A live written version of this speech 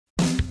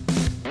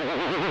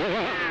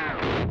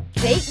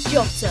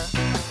Jotter,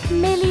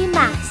 Millie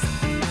Maths,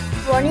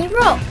 Ronnie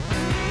Rock,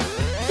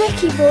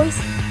 Vicky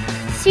Voice,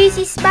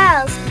 Susie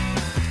Spells,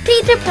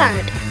 Peter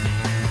Planet,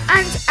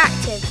 and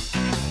Active.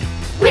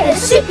 We're the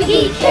Super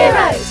Geek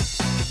Heroes!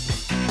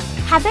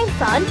 having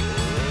fun,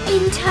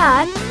 In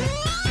turn,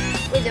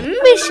 with a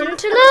mission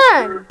to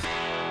learn.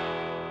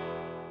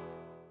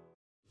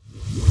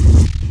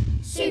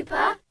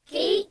 Super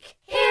Geek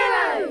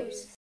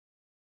Heroes!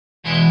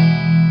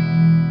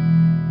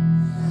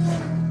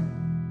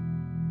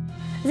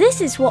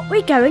 this is what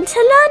we're going to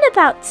learn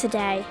about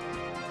today.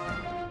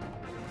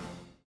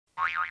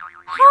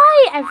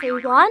 Hi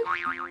everyone,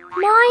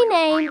 my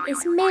name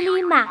is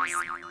Millie Maths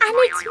and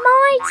it's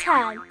my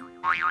turn.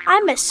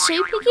 I'm a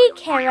super geek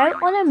hero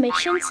on a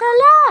mission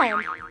to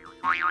learn.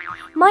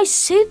 My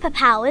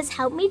superpowers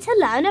help me to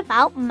learn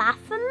about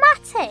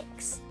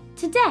mathematics.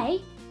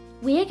 Today,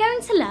 we are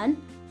going to learn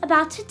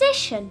about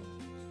addition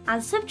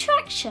and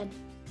subtraction.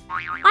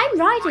 I'm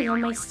riding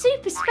on my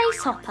super space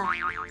hopper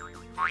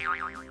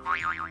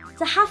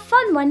to have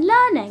fun when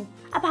learning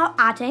about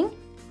adding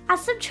and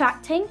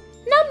subtracting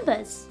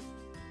numbers.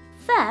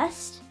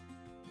 First,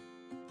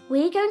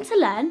 we're going to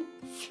learn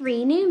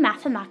 3 new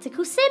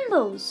mathematical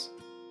symbols.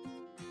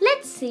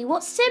 Let's see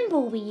what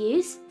symbol we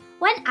use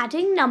when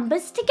adding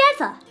numbers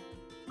together.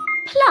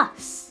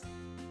 Plus.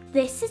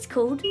 This is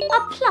called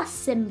a plus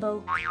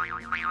symbol.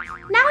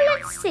 Now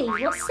let's see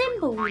what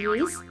symbol we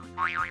use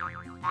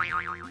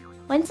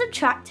when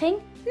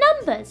subtracting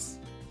numbers.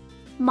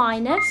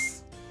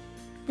 Minus.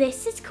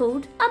 This is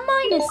called a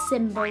minus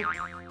symbol.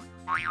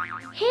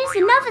 Here's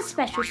another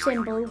special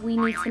symbol we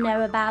need to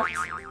know about.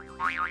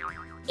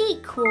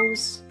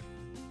 Equals.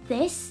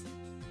 This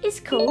is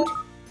called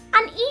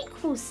an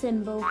equal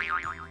symbol.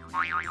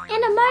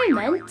 In a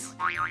moment,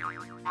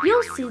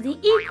 you'll see the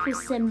equal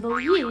symbol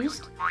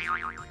used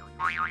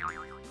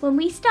when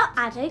we start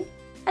adding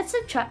and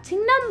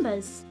subtracting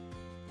numbers.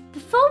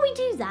 Before we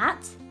do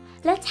that,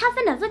 let's have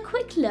another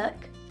quick look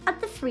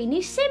at the 3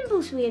 new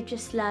symbols we have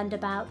just learned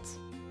about.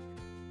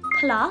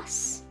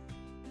 Plus,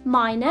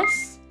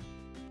 minus,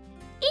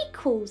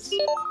 equals.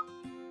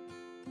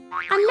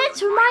 And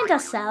let's remind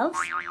ourselves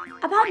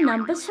about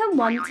numbers from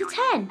 1 to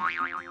 10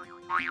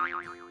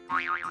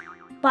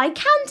 by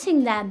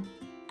counting them.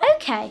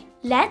 Okay,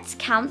 let's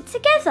count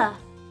together.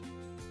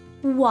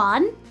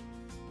 1,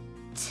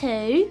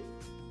 2,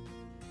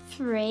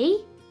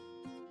 3,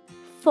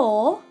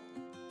 4,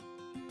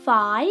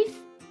 5,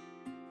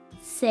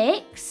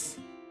 6,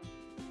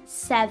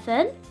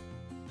 7,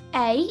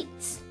 8,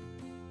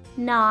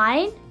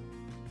 9,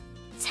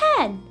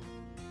 10.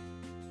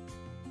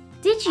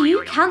 Did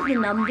you count the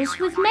numbers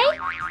with me?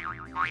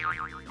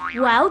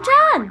 Well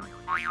done!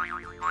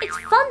 It's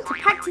fun to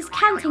practice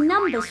counting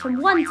numbers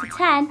from 1 to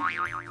 10.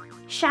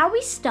 Shall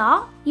we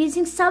start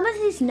using some of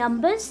these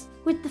numbers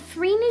with the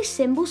 3 new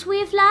symbols we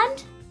have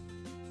learned?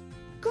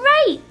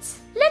 Great!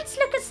 Let's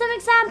look at some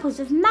examples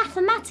of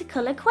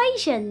mathematical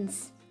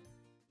equations.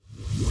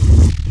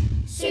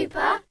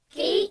 Super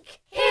Geek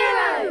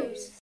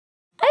Heroes!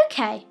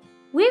 Okay,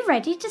 we're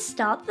ready to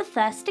start the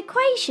first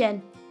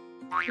equation.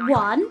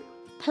 1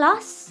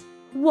 plus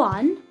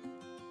 1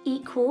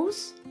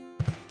 equals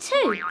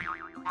 2.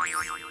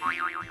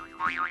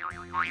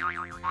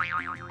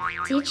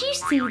 Did you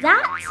see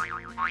that?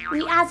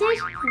 We added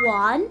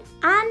 1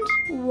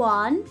 and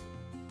 1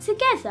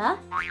 together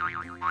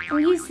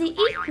and used the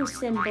equal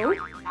symbol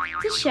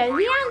to show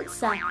the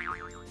answer.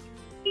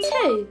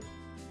 2.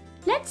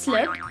 Let's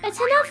look at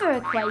another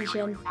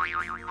equation.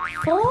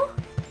 4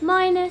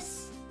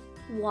 minus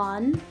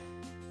 1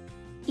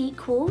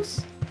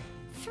 equals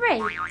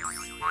 3.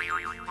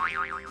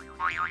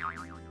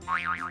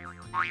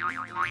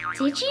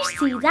 Did you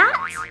see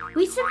that?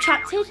 We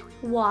subtracted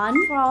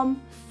 1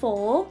 from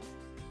 4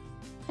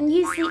 and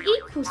used the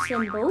equal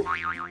symbol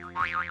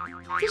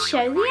to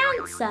show the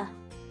answer.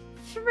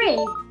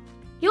 3.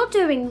 You're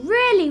doing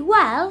really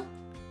well.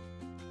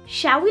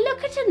 Shall we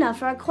look at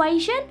another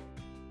equation?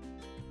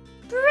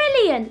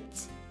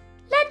 Brilliant!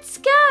 Let's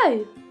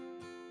go!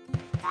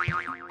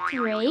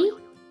 3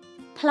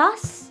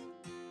 plus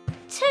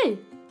 2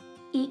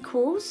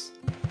 equals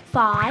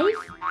 5.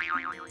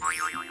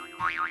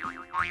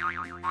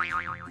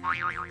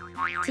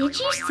 Did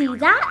you see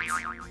that?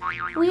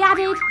 We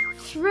added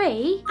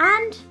 3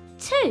 and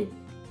 2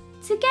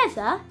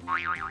 together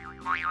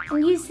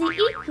and used the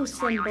equal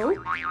symbol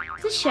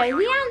to show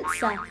the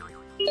answer.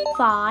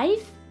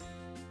 5.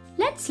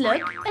 Let's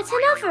look at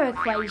another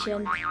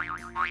equation.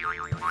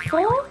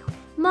 4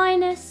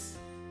 minus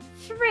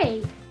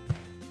 3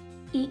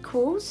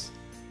 equals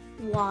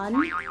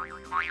 1.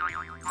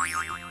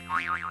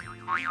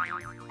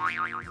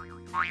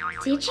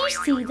 Did you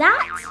see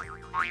that?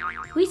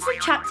 We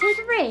subtracted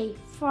 3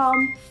 from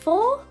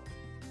 4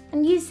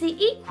 and used the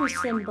equal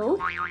symbol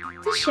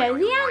to show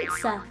the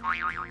answer.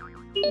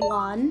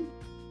 1.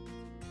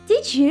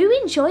 Did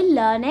you enjoy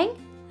learning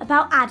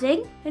about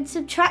adding and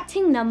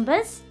subtracting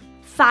numbers?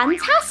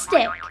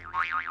 Fantastic!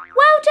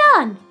 Well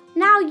done!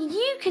 Now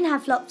you can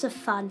have lots of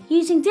fun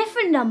using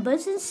different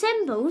numbers and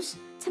symbols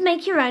to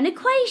make your own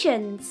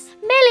equations.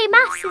 Millie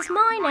Maths is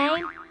my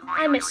name.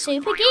 I'm a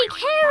super geek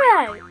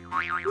hero.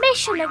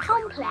 Mission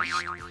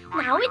accomplished.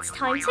 Now it's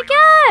time to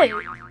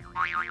go.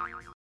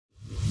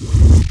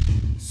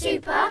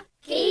 Super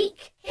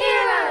Geek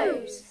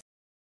Heroes.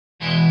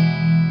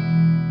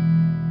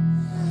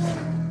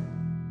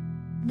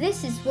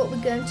 This is what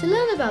we're going to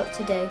learn about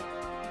today.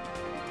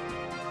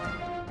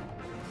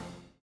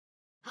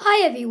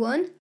 Hi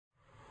everyone,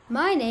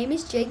 my name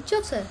is Jake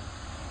Jotter,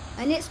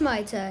 and it's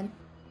my turn.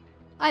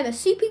 I'm a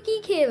super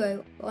geek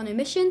hero on a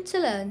mission to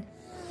learn.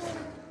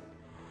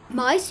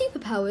 My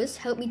superpowers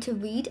help me to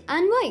read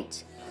and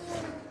write.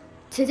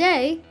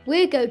 Today,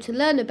 we're going to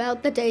learn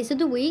about the days of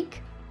the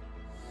week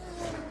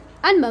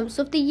and months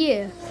of the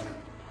year.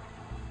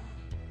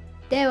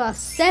 There are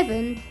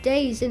 7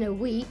 days in a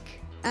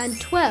week and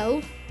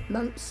 12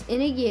 months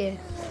in a year.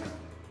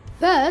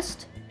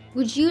 First,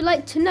 would you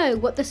like to know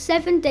what the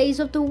 7 days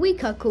of the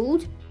week are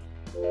called?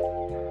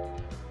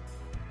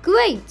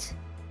 Great!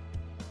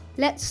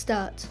 Let's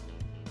start.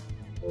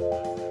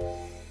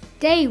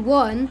 Day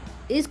 1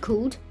 is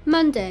called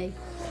Monday.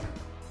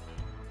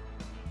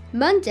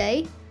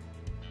 Monday.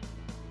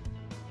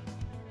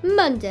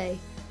 Monday.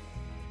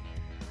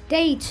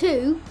 Day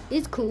 2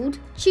 is called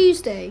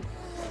Tuesday.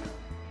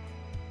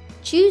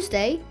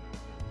 Tuesday.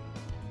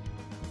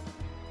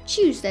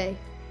 Tuesday.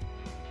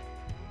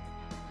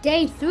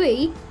 Day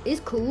 3 is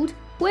called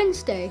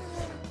Wednesday.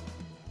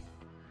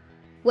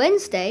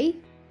 Wednesday.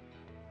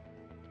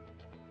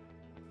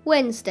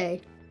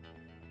 Wednesday.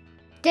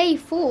 Day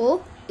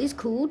 4 is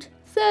called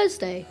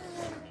Thursday.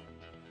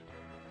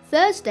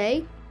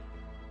 Thursday.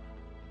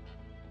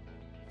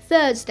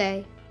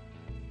 Thursday.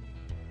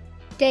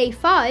 Day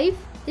 5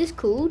 is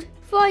called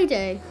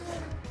Friday.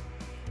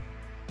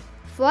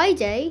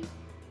 Friday.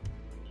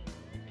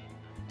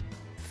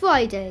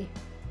 Friday.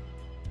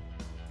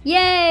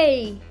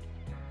 Yay!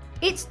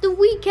 It's the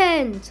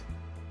weekend!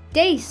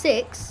 Day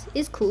 6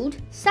 is called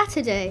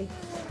Saturday.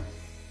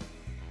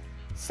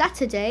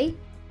 Saturday.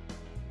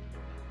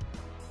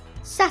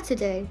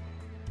 Saturday.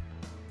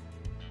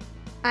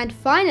 And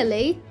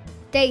finally,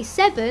 day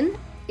 7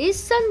 is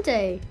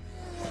Sunday.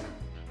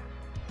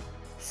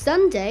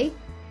 Sunday.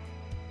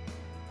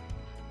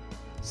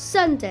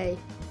 Sunday.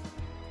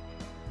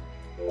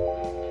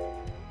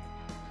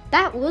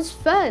 That was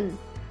fun!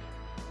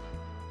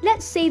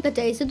 Let's say the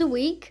days of the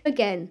week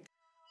again.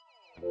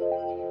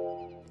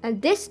 And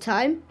this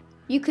time,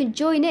 you can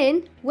join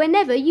in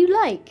whenever you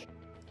like.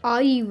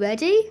 Are you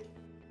ready?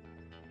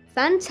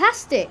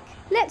 Fantastic!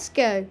 Let's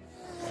go!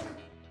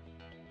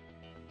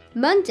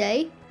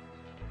 Monday.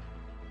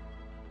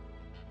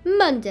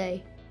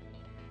 Monday.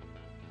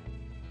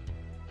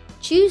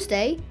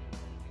 Tuesday.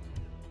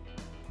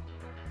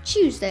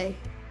 Tuesday.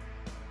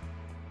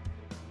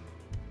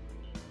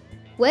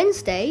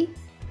 Wednesday.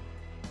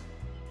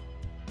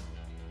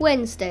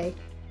 Wednesday.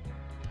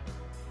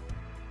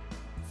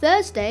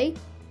 Thursday.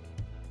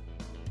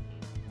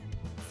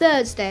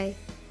 Thursday.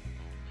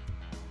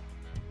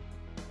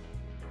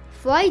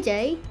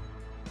 Friday.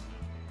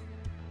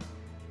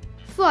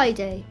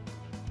 Friday.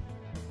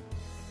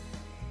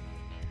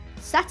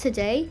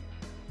 Saturday.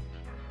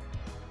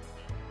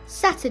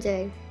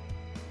 Saturday.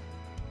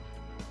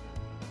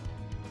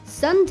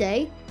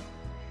 Sunday.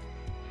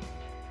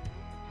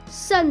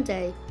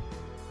 Sunday.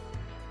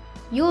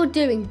 You're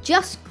doing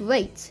just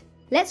great.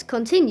 Let's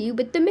continue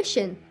with the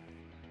mission.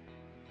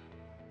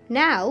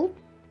 Now,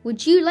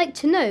 would you like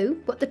to know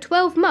what the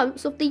 12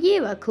 months of the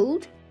year are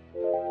called?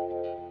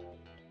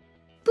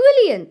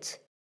 Brilliant!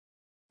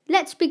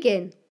 Let's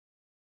begin.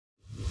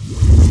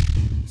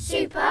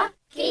 Super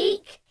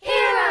Geek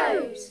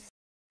Heroes.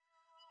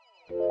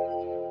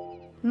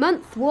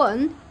 Month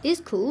 1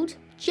 is called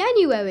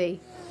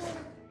January.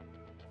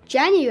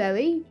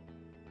 January.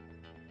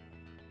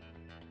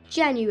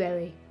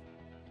 January.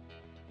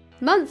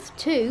 Month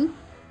 2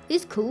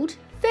 is called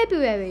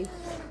February.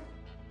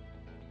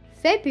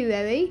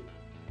 February.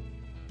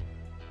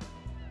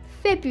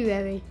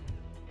 February.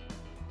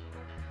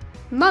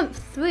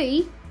 Month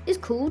 3 is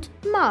called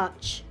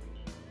March.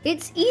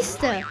 It's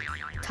Easter.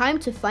 Time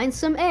to find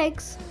some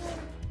eggs.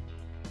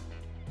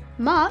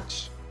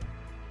 March.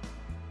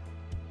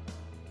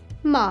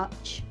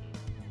 March.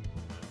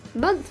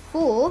 Month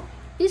 4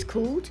 is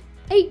called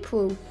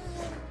April.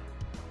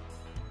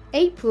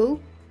 April.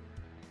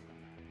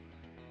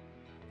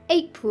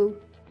 April.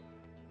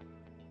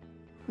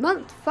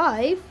 Month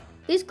 5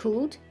 is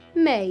called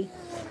May.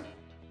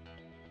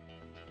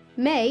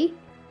 May.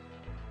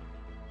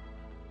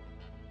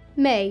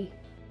 May.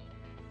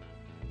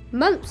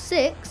 Month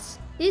 6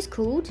 is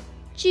called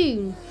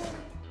June.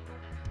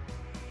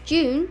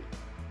 June.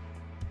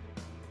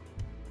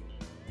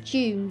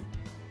 June.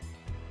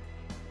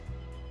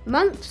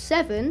 Month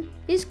 7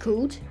 is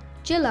called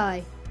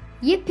July.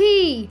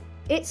 Yippee!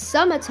 It's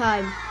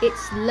summertime.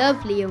 It's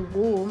lovely and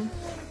warm.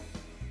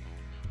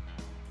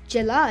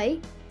 July.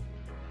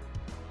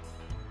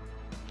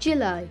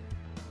 July.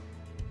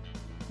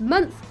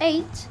 Month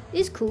 8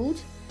 is called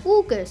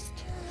August.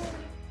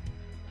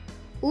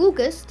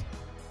 August,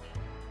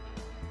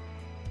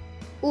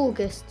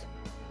 August.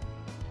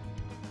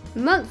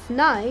 Month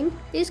 9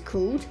 is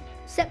called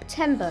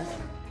September.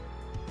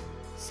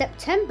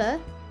 September,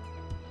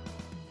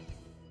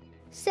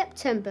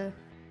 September.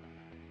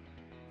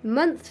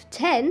 Month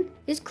 10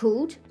 is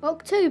called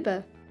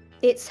October.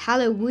 It's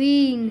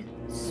Halloween,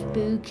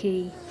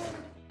 spooky.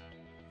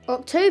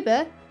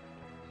 October,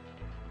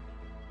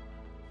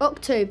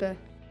 October.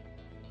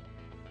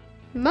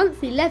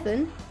 Month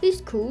 11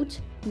 is called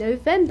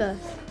November.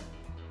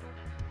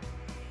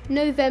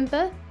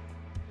 November,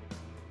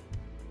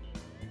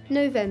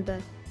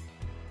 November.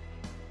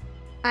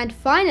 And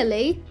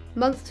finally,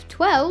 month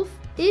 12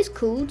 is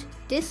called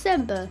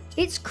December.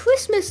 It's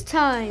Christmas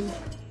time.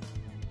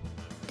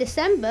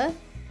 December,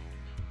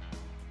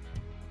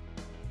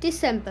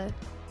 December.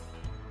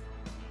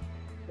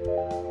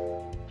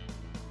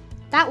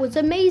 That was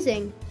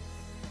amazing.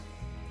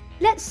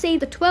 Let's say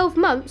the 12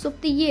 months of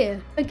the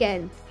year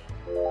again.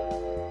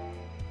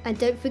 And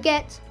don't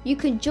forget, you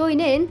can join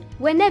in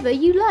whenever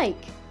you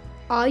like.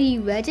 Are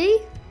you ready?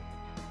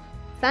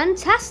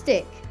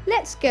 Fantastic!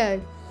 Let's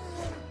go.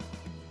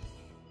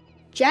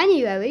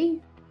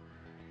 January,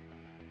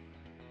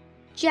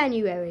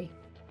 January.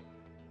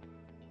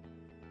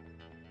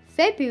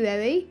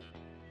 February,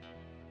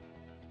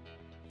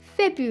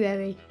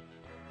 February.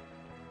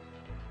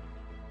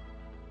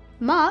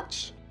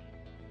 March,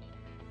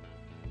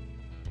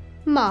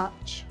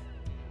 March.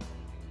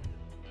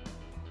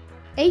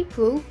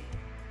 April,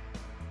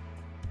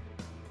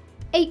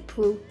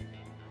 April.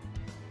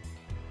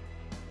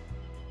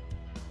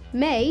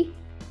 May,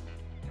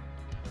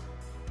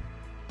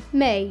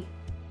 May.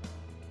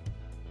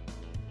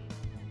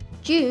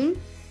 June,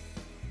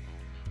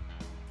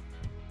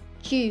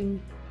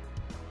 June.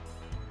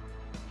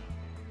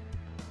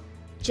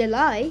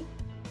 July,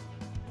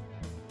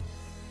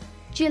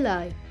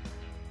 July.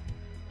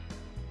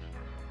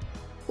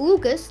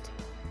 August,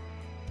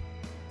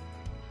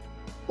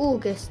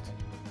 August.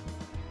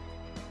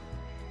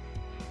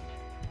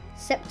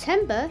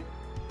 September,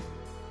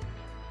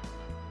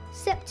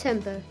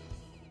 September.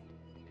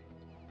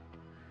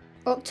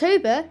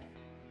 October,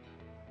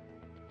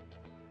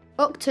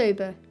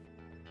 October.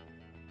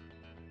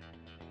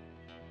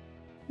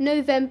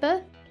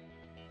 November,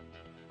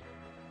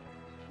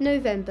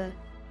 November.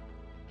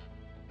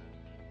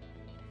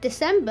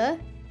 December,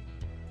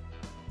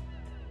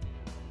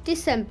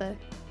 December.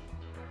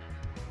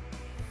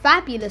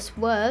 Fabulous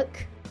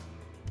work.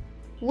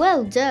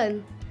 Well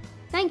done.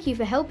 Thank you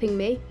for helping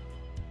me.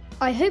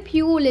 I hope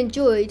you all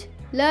enjoyed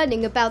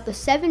learning about the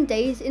 7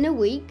 days in a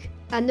week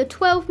and the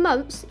 12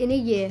 months in a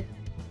year.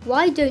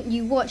 Why don't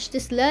you watch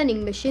this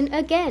learning mission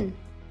again?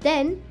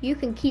 Then you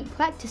can keep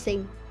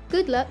practicing.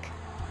 Good luck.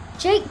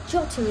 Jake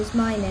Jotter is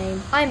my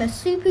name. I'm a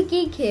super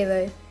geek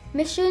hero.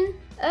 Mission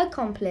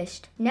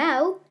accomplished.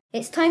 Now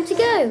it's time to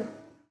go.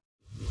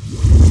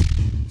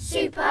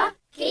 Super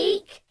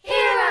Geek Heroes.